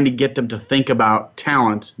trying to get them to think about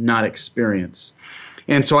talent, not experience.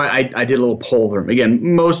 And so I did a little poll of them.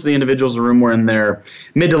 Again, most of the individuals in the room were in their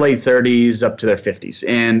mid to late 30s up to their 50s.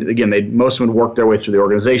 And again, most of them had worked their way through the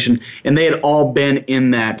organization, and they had all been in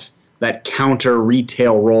that counter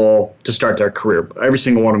retail role to start their career. Every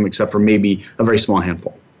single one of them except for maybe a very small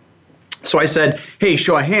handful. So I said, hey,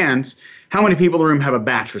 show of hands, how many people in the room have a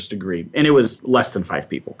bachelor's degree? And it was less than 5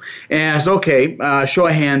 people. And I said, okay, show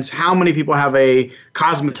of hands, how many people have a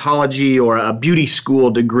cosmetology or a beauty school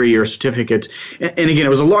degree or certificate? And again, it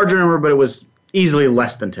was a larger number, but it was easily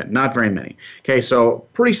less than 10, not very many. Okay, so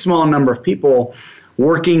pretty small number of people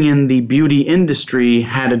working in the beauty industry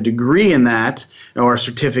had a degree in that, or a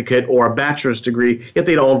certificate or a bachelor's degree, yet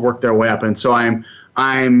they'd all worked their way up. And so I'm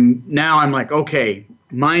like, okay,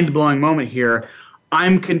 mind-blowing moment here.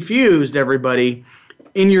 I'm confused, everybody.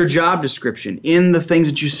 In your job description, in the things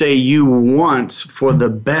that you say you want for the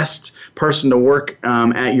best person to work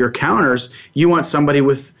at your counters, you want somebody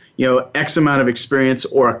with, you know, X amount of experience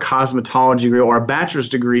or a cosmetology degree or a bachelor's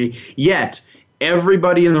degree, yet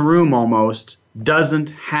everybody in the room almost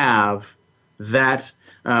doesn't have that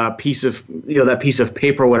piece of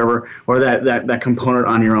paper or whatever, or that component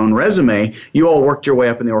on your own resume. You all worked your way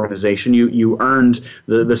up in the organization. You earned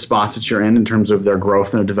the spots that you're in terms of their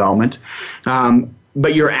growth and their development.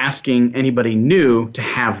 But you're asking anybody new to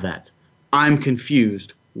have that. I'm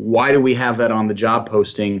confused. Why do we have that on the job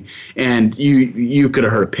posting? And you could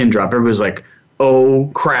have heard a pin drop. Everybody's like, oh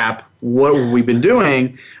crap, what have we been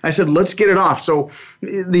doing? I said, let's get it off. So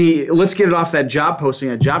let's get it off that job posting,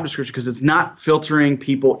 that job description, because it's not filtering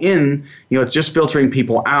people in, you know, it's just filtering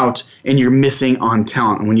people out, and you're missing on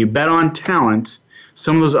talent. And when you bet on talent,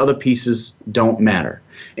 some of those other pieces don't matter.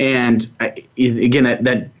 And again,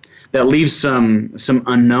 that leaves some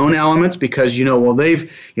unknown elements, because, you know, well,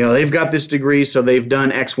 they've got this degree, so they've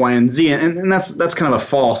done X, Y, and Z, and that's kind of a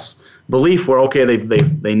false belief where, okay,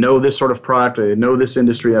 they know this sort of product, or they know this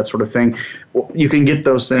industry, that sort of thing. You can get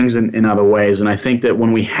those things in other ways. And I think that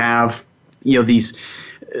when we have, you know, these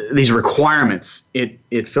requirements,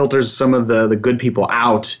 it filters some of the good people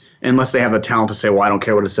out, unless they have the talent to say, well, I don't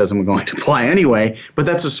care what it says, I'm going to apply anyway. But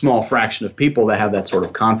that's a small fraction of people that have that sort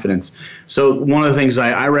of confidence. So one of the things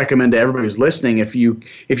I recommend to everybody who's listening, if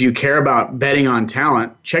you care about betting on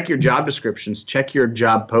talent, check your job descriptions, check your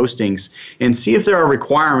job postings, and see if there are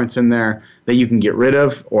requirements in there that you can get rid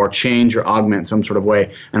of or change or augment in some sort of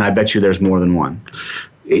way. And I bet you there's more than one.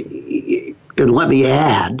 And let me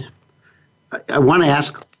add, I want to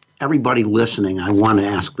ask everybody listening, I want to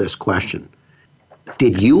ask this question.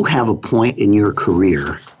 Did you have a point in your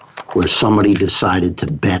career where somebody decided to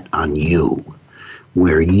bet on you,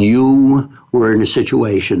 where you were in a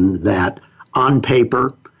situation that on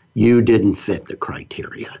paper you didn't fit the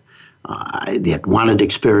criteria? It wanted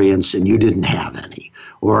experience and you didn't have any,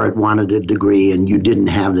 or it wanted a degree and you didn't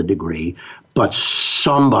have the degree, but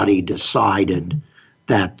somebody decided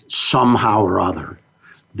that somehow or other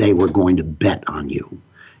they were going to bet on you.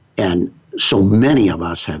 And so many of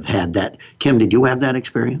us have had that. Kim, did you have that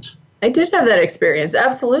experience? I did have that experience.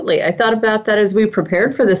 Absolutely. I thought about that as we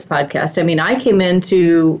prepared for this podcast. I mean, I came in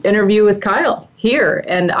to interview with Kyle here,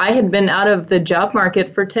 and I had been out of the job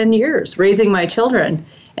market for 10 years, raising my children.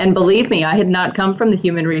 And believe me, I had not come from the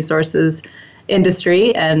human resources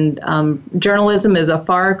industry, and journalism is a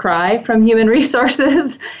far cry from human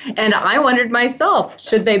resources. And I wondered myself,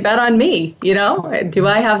 should they bet on me? You know, do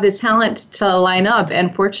I have the talent to line up?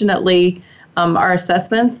 And fortunately, our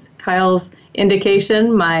assessments, Kyle's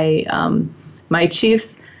indication, my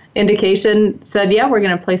chief's indication said, yeah, we're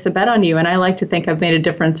going to place a bet on you. And I like to think I've made a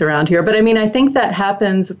difference around here. But I mean, I think that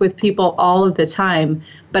happens with people all of the time.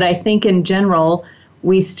 But I think in general,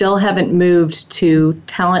 we still haven't moved to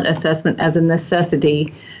talent assessment as a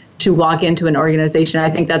necessity to walk into an organization. I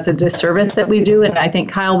think that's a disservice that we do. And I think,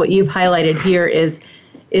 Kyle, what you've highlighted here is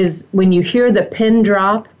when you hear the pin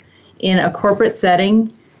drop in a corporate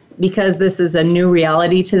setting, because this is a new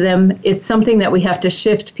reality to them, it's something that we have to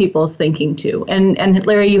shift people's thinking to. And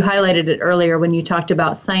Larry, you highlighted it earlier when you talked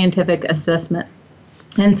about scientific assessment.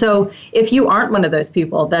 And so if you aren't one of those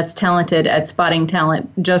people that's talented at spotting talent,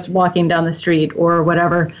 just walking down the street or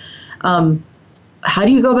whatever, how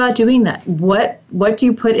do you go about doing that? What do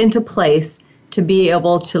you put into place to be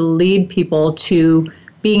able to lead people to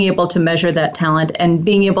being able to measure that talent and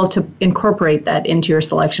being able to incorporate that into your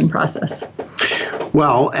selection process?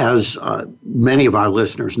 Well, as many of our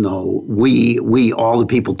listeners know, we all the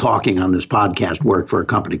people talking on this podcast work for a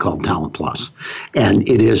company called Talent Plus, and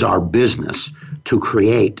it is our business to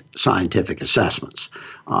create scientific assessments.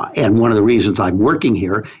 And one of the reasons I'm working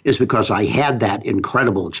here is because I had that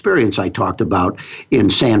incredible experience I talked about in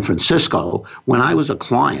San Francisco when I was a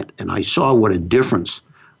client, and I saw what a difference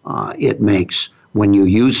it makes when you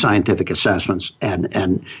use scientific assessments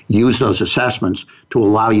and use those assessments to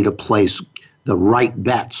allow you to place the right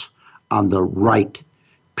bets on the right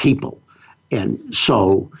people. And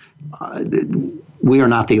so we are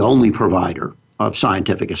not the only provider of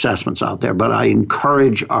scientific assessments out there, but I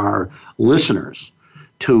encourage our listeners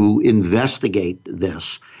to investigate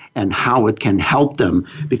this and how it can help them,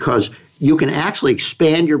 because you can actually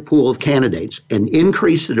expand your pool of candidates and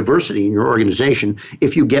increase the diversity in your organization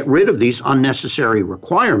if you get rid of these unnecessary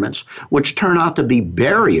requirements, which turn out to be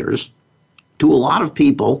barriers to a lot of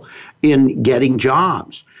people in getting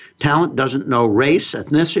jobs. Talent doesn't know race,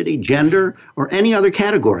 ethnicity, gender, or any other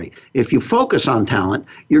category. If you focus on talent,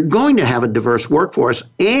 you're going to have a diverse workforce,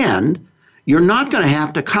 and you're not going to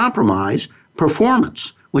have to compromise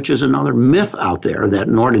performance, which is another myth out there, that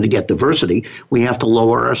in order to get diversity, we have to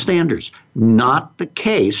lower our standards. Not the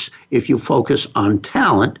case if you focus on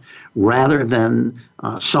talent rather than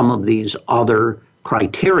some of these other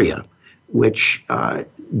criteria, which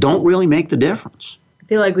don't really make the difference. I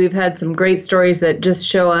feel like we've had some great stories that just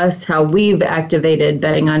show us how we've activated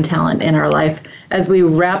betting on talent in our life. As we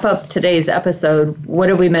wrap up today's episode, what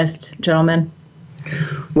have we missed, gentlemen?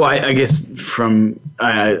 Well, I guess from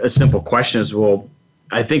a simple question is, well,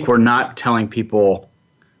 I think we're not telling people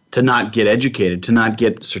to not get educated, to not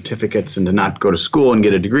get certificates, and to not go to school and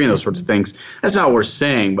get a degree and those sorts of things. That's not what we're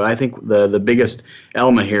saying. But I think the biggest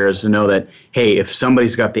element here is to know that, hey, if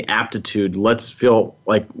somebody's got the aptitude, let's feel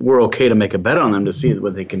like we're okay to make a bet on them to see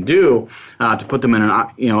what they can do, to put them in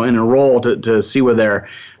a role to see where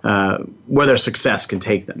their success can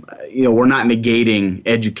take them. We're not negating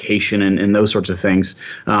education and those sorts of things.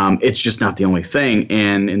 It's just not the only thing.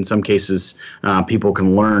 And in some cases, people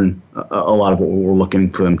can learn a lot of what we're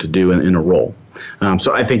looking for them to do in a role.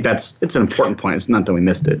 So I think it's an important point. It's not that we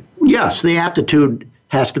missed it. Yes, the aptitude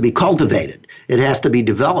has to be cultivated. It has to be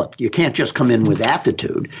developed. You can't just come in with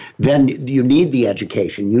aptitude. Then you need the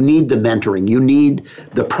education. You need the mentoring. You need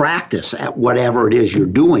the practice at whatever it is you're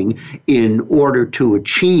doing in order to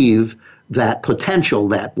achieve that potential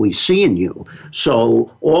that we see in you.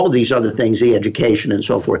 So all of these other things, the education and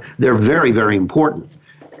so forth, they're very, very important.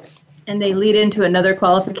 And they lead into another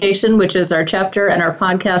qualification, which is our chapter and our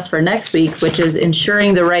podcast for next week, which is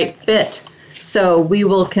ensuring the right fit. So we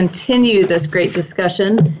will continue this great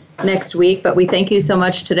discussion next week, but we thank you so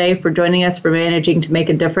much today for joining us for Managing to Make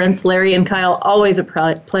a Difference. Larry and Kyle, always a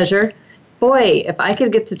pleasure. Boy, if I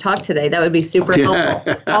could get to talk today, that would be super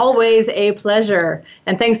helpful. Always a pleasure.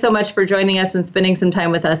 And thanks so much for joining us and spending some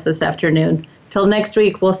time with us this afternoon. Till next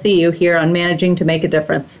week, we'll see you here on Managing to Make a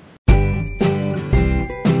Difference.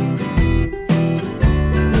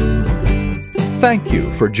 Thank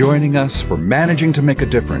you for joining us for Managing to Make a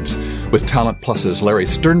Difference with Talent Plus's Larry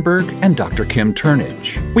Sternberg and Dr. Kim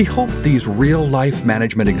Turnage. We hope these real-life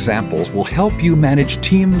management examples will help you manage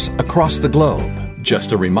teams across the globe.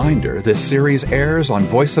 Just a reminder, this series airs on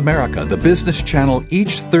Voice America, the business channel,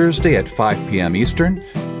 each Thursday at 5 p.m. Eastern,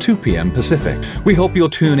 2 p.m. Pacific. We hope you'll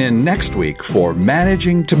tune in next week for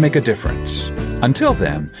Managing to Make a Difference. Until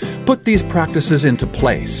then, put these practices into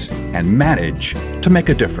place and manage to make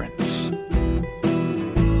a difference.